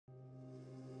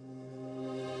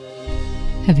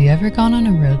Have you ever gone on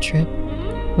a road trip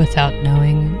without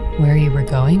knowing where you were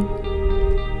going?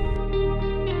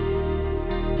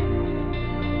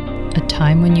 A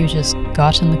time when you just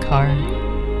got in the car,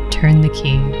 turned the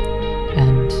key,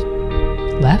 and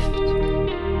left?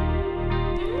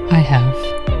 I have.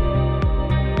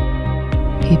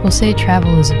 People say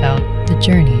travel is about the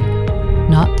journey,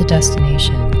 not the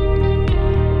destination.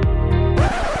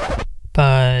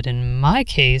 But in my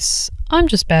case, I'm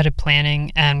just bad at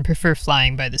planning and prefer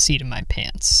flying by the seat of my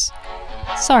pants.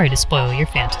 Sorry to spoil your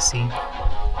fantasy.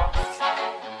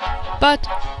 But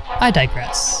I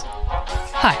digress.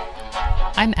 Hi,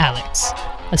 I'm Alex,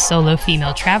 a solo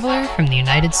female traveler from the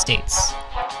United States.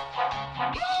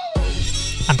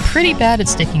 I'm pretty bad at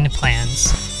sticking to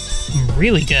plans. I'm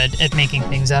really good at making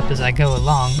things up as I go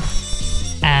along.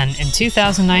 And in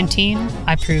 2019,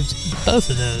 I proved both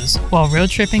of those while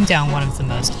road tripping down one of the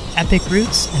most epic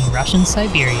routes in Russian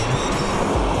Siberia,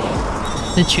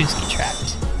 the Chuysky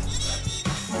Trakt.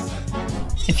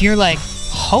 If you're like,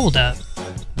 hold up,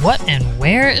 what and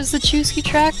where is the Chuysky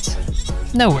Trakt?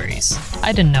 No worries,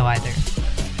 I didn't know either.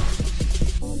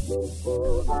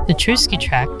 The Chuysky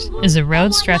Trakt is a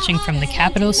road stretching from the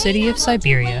capital city of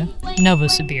Siberia,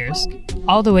 Novosibirsk,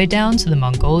 all the way down to the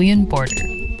Mongolian border.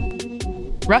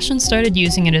 Russians started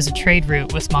using it as a trade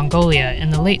route with Mongolia in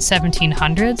the late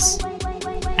 1700s,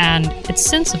 and it's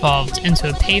since evolved into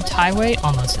a paved highway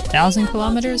almost 1,000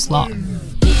 kilometers long.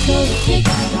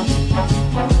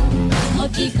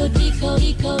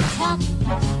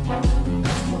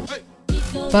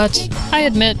 But I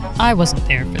admit, I wasn't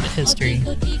there for the history.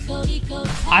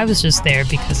 I was just there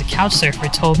because a couch surfer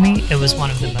told me it was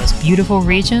one of the most beautiful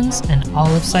regions in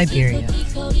all of Siberia.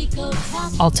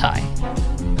 Altai.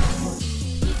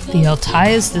 The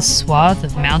Altai is this swath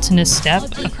of mountainous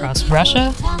steppe across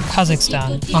Russia,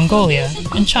 Kazakhstan, Mongolia,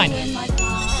 and China.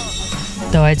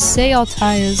 Though I'd say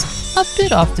Altai is a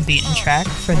bit off the beaten track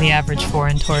for the average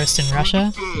foreign tourist in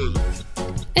Russia,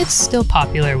 it's still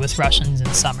popular with Russians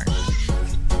in summer.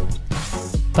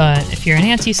 But if you're an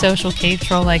antisocial cave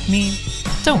troll like me,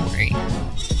 don't worry.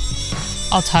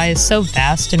 Altai is so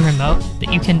vast and remote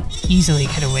that you can easily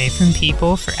get away from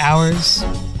people for hours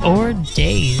or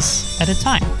days at a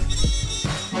time.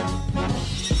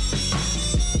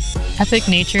 Epic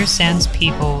nature sans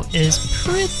people is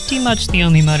pretty much the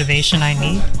only motivation I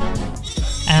need,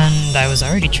 and I was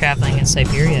already traveling in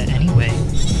Siberia anyway.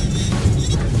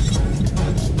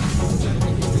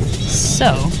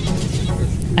 So,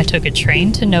 I took a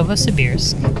train to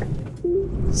Novosibirsk,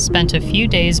 spent a few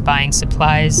days buying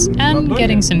supplies and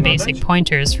getting some basic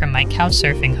pointers from my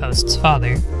couchsurfing host's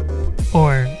father.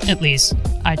 Or, at least,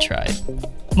 I tried.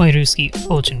 Mój ruski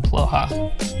очень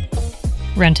плохо.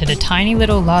 Rented a tiny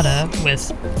little Lada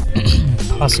with,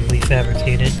 possibly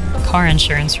fabricated, car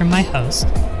insurance from my host.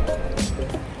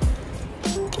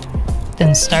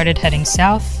 Then started heading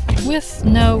south with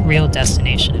no real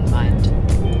destination in mind.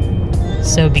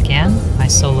 So began my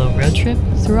solo road trip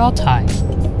through Altai.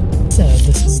 So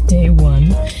this is day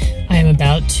one. I am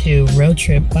about to road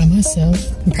trip by myself.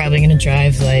 I'm probably gonna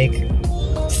drive like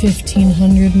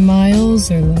 1,500 miles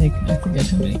or like, I forget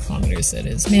how many kilometers that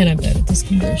is. Man, I'm bad at this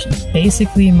conversion.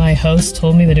 Basically, my host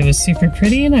told me that it was super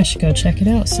pretty and I should go check it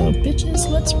out. So bitches,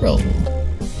 let's roll.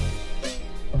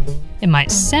 It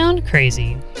might sound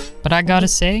crazy, but I gotta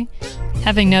say,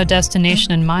 having no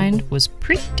destination in mind was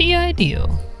pretty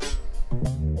ideal.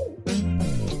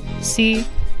 See,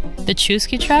 the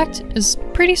Chuysky Trakt is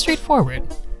pretty straightforward.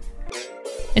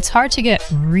 It's hard to get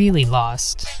really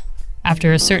lost.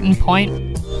 After a certain point,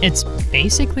 it's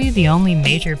basically the only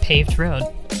major paved road.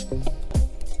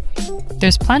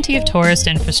 There's plenty of tourist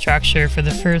infrastructure for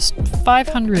the first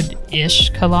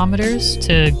 500-ish kilometers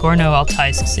to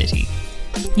Gorno-Altaysk city.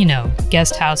 You know,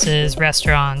 guest houses,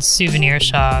 restaurants, souvenir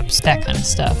shops, that kind of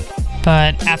stuff.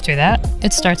 But after that,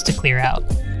 it starts to clear out.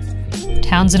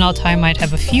 Towns in Altai might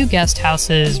have a few guest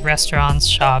houses, restaurants,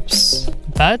 shops,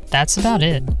 but that's about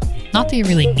it. Not that you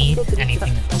really need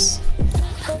anything else.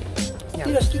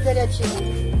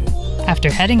 After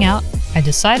heading out, I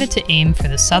decided to aim for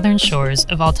the southern shores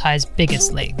of Altai's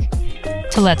biggest lake,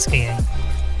 Teletskaya,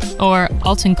 or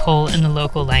Altenkol in the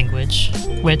local language,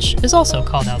 which is also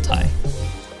called Altai.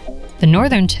 The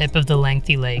northern tip of the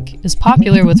lengthy lake is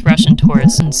popular with Russian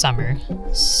tourists in summer,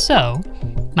 so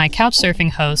my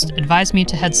couchsurfing host advised me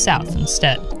to head south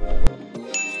instead.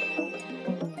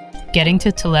 Getting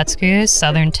to Teletskaya's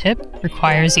southern tip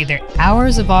requires either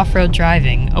hours of off-road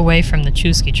driving away from the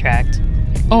Chuysky Trakt,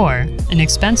 or an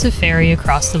expensive ferry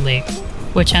across the lake,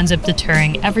 which ends up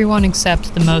deterring everyone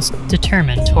except the most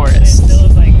determined tourists. I still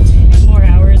have like 10 more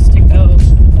hours to go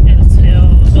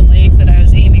until the lake that I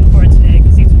was aiming for today,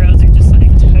 because these roads are just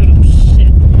like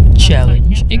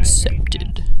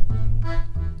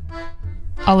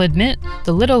I'll admit,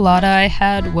 the little Lada I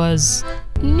had was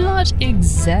not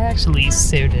exactly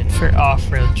suited for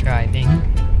off-road driving.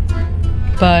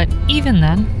 But even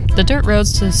then, the dirt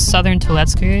roads to southern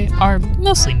Tuletskoye are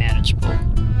mostly manageable,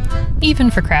 even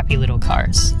for crappy little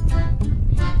cars.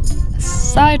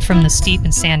 Aside from the steep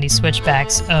and sandy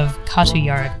switchbacks of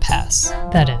Katuyarik Pass,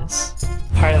 that is.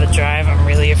 Part of the drive I'm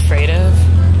really afraid of,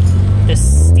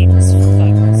 this steep as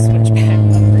fuck switchback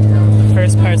up the hill. The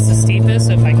first part's the steepest,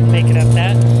 so if I can make it up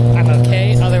that, I'm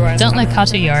okay, otherwise don't let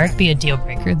Katuyarik be a deal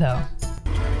breaker though. So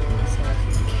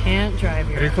if you can't drive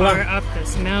your car up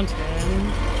this mountain,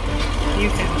 you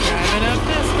can drive it up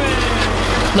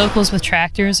this way. Locals with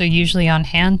tractors are usually on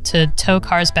hand to tow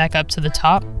cars back up to the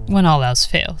top when all else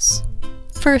fails.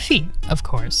 For a fee, of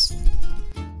course.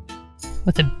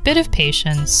 With a bit of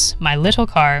patience, my little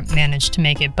car managed to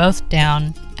make it both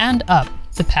down and up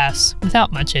the pass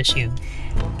without much issue.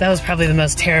 That was probably the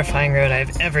most terrifying road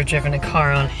I've ever driven a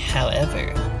car on.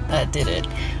 However, I did it.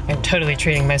 I'm totally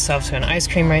treating myself to an ice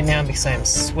cream right now because I'm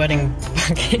sweating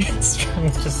buckets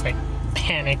from just like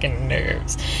panic and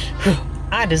nerves. Whew,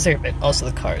 I deserve it. Also,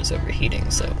 the car is overheating,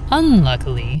 so.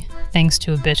 Unluckily, thanks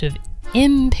to a bit of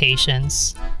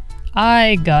impatience,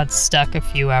 I got stuck a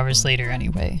few hours later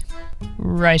anyway,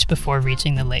 right before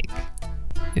reaching the lake.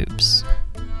 Oops.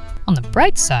 On the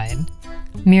bright side,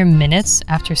 mere minutes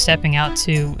after stepping out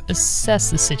to assess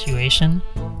the situation,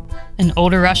 an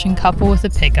older Russian couple with a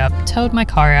pickup towed my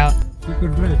car out.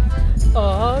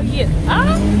 Oh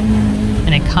yeah!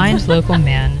 And a kind local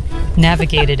man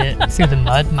navigated it through the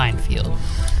mud minefield.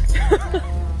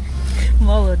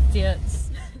 Молодец.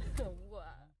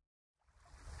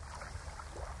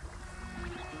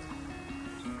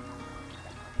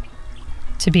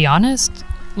 To be honest,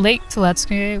 Lake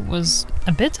Tuletskoye was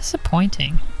a bit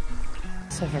disappointing.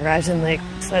 So I've arrived in Lake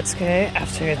Tuletskoye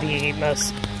after the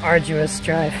most arduous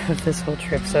drive of this whole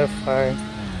trip so far.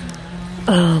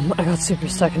 I got super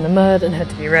stuck in the mud and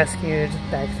had to be rescued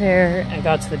back there. I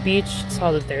got to the beach,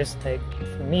 saw that there's, like,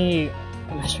 for me,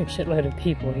 a metric shitload of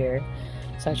people here.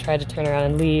 So I tried to turn around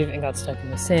and leave and got stuck in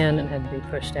the sand and had to be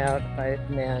pushed out by a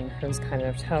man who was kind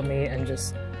enough to help me and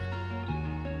just...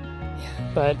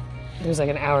 Yeah, but it was like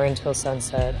an hour until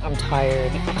sunset. I'm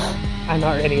tired. I'm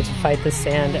not ready to fight the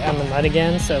sand and the mud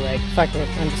again, so like, fuck it,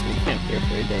 I'm just gonna camp here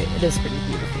for a day. It is pretty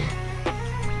beautiful.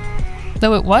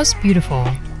 Though it was beautiful,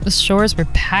 the shores were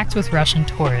packed with Russian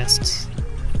tourists.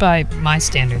 By my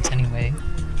standards, anyway.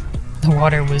 The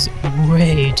water was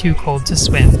way too cold to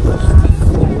swim.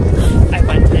 I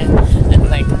went in, and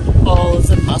like, all of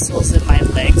the muscles in my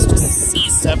legs just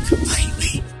seized up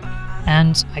completely.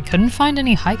 And I couldn't find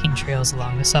any hiking trails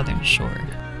along the southern shore.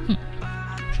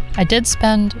 I did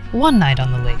spend one night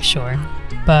on the lake shore,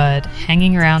 but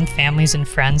hanging around families and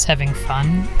friends having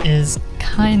fun is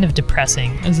kind of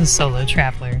depressing as a solo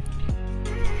traveler.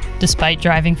 Despite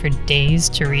driving for days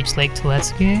to reach Lake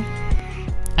Tuletskoye,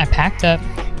 I packed up,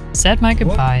 said my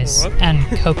goodbyes, and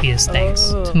copious thanks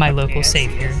to my local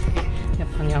savior,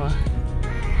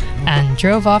 and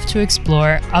drove off to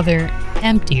explore other,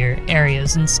 emptier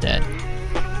areas instead.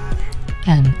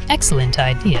 An excellent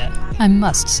idea, I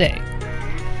must say.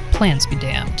 Plans be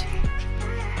damned.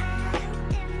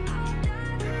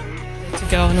 To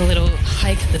go on a little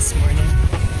hike this morning,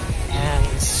 and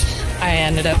I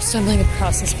ended up stumbling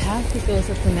across this path that goes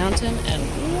up the mountain,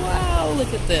 and wow,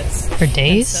 look at this. For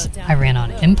days, I ran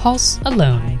on impulse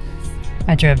alone.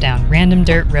 I drove down random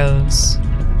dirt roads,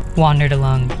 wandered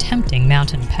along tempting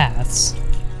mountain paths,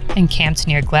 and camped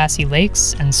near glassy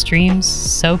lakes and streams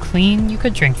so clean you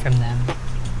could drink from them.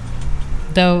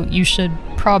 Though you should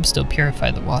prob still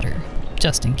purify the water,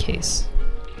 just in case.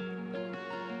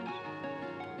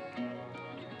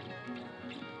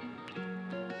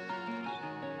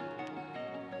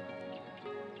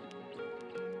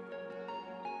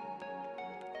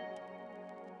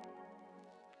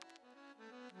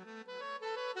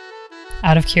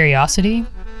 Out of curiosity,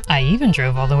 I even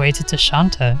drove all the way to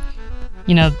Tashanta.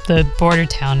 You know, the border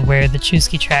town where the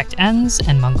Chuysky Trakt ends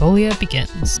and Mongolia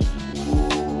begins.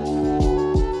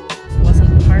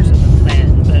 Wasn't part of the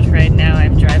plan, but right now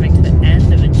I'm driving to the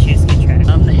end of the Chuysky Trakt.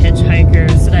 The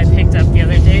hitchhikers that I picked up the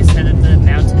other day said that the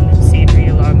mountain scenery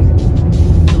along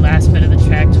the last bit of the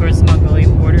track towards the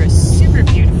Mongolian border is super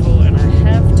beautiful, and I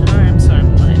have time, so I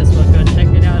might as well go check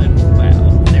it out, and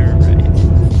wow, they were right.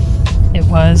 It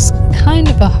was kind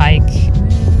of a hike.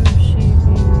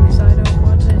 I don't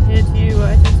want to hit you,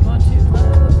 I just want to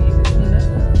love you.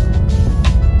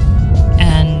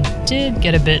 And did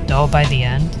get a bit dull by the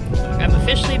end. I'm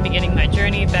officially beginning my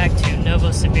journey back to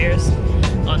Novosibirsk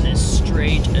on this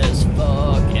straight as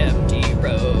fuck empty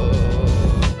road.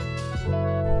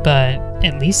 But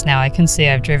at least now I can say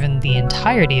I've driven the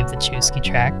entirety of the Chuysky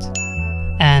Trakt.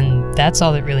 And that's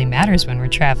all that really matters when we're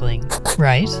traveling,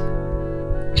 right?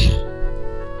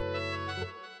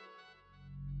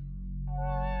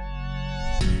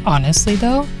 Honestly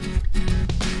though,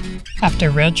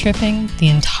 after road tripping the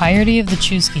entirety of the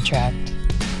Chuysky Trakt,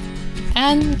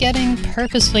 and getting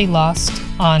purposely lost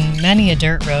on many a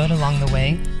dirt road along the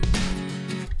way,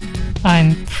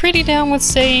 I'm pretty down with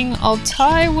saying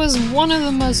Altai was one of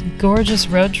the most gorgeous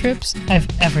road trips I've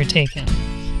ever taken.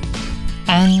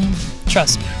 And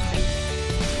trust me,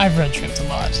 I've road tripped a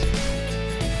lot.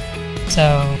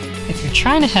 So if you're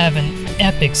trying to have an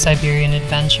epic Siberian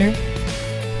adventure,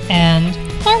 and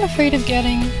aren't afraid of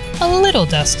getting a little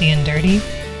dusty and dirty,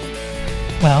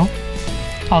 well,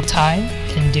 Altai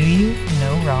can do you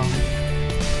no wrong.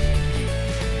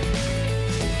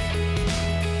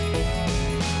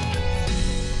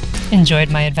 Enjoyed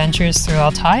my adventures through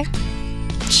Altai?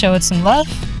 Show it some love,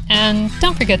 and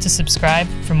don't forget to subscribe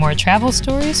for more travel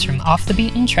stories from Off the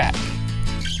Beaten Track.